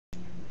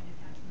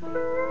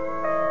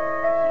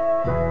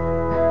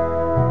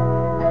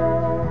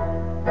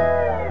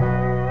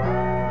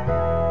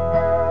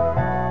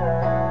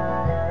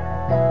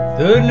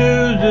The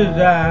news is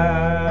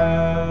out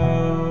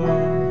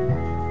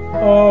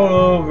all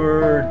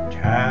over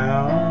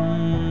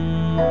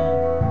town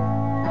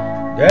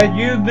that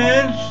you've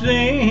been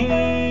seen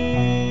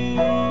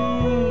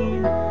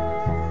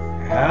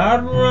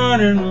out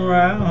running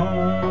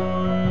around.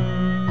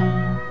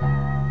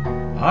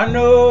 I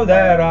know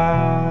that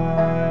I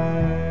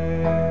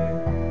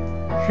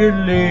should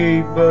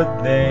leave,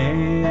 but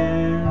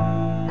then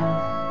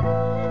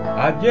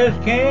I just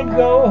can't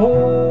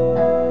go.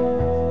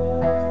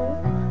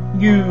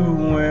 You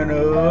win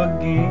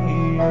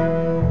again.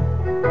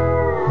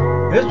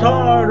 This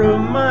heart of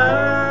mine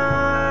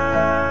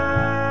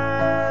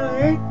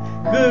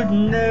could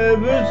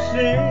never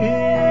see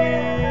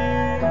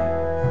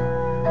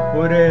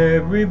what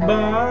everybody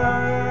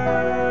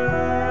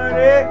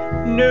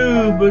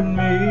knew but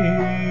me.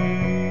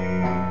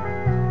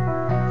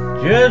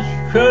 Just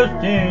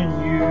trusting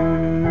you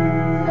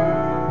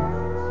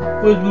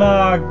was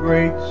my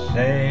great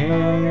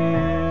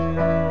sin.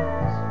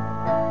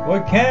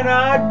 What can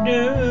I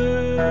do?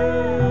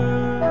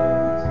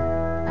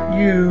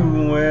 You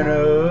win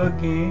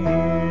again.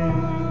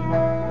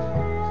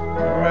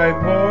 All right,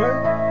 boy.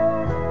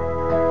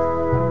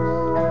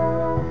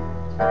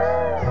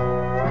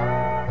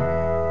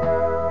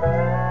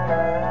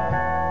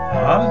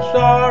 I'm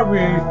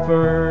sorry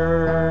for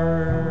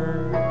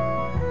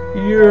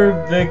your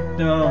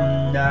victim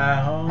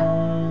now,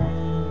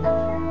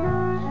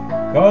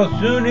 'cause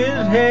soon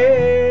his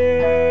head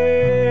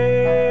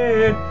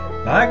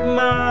like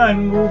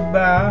mine will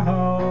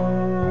bow.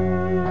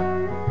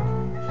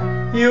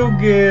 He'll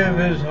give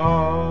his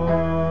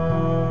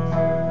heart,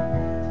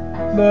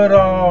 but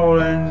all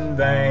in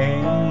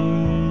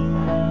vain.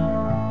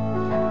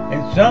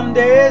 And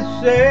someday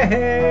say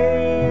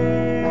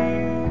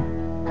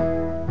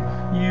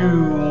you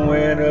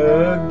win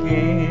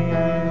again.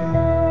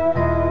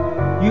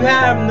 You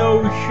have no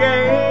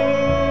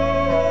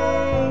shame,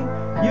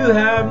 you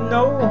have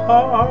no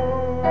heart.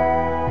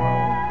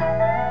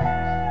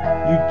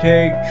 You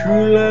take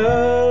true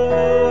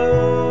love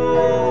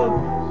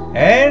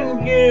and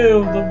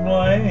give the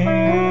blame.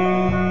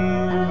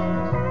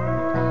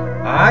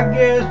 I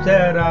guess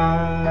that I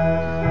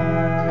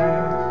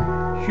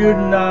should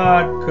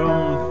not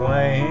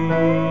complain.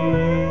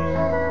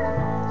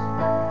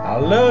 I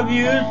love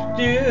you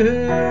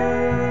still.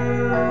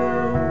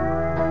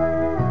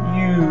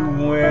 You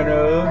win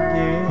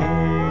again.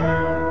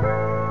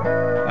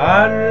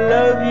 I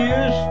love you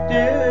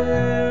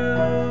still.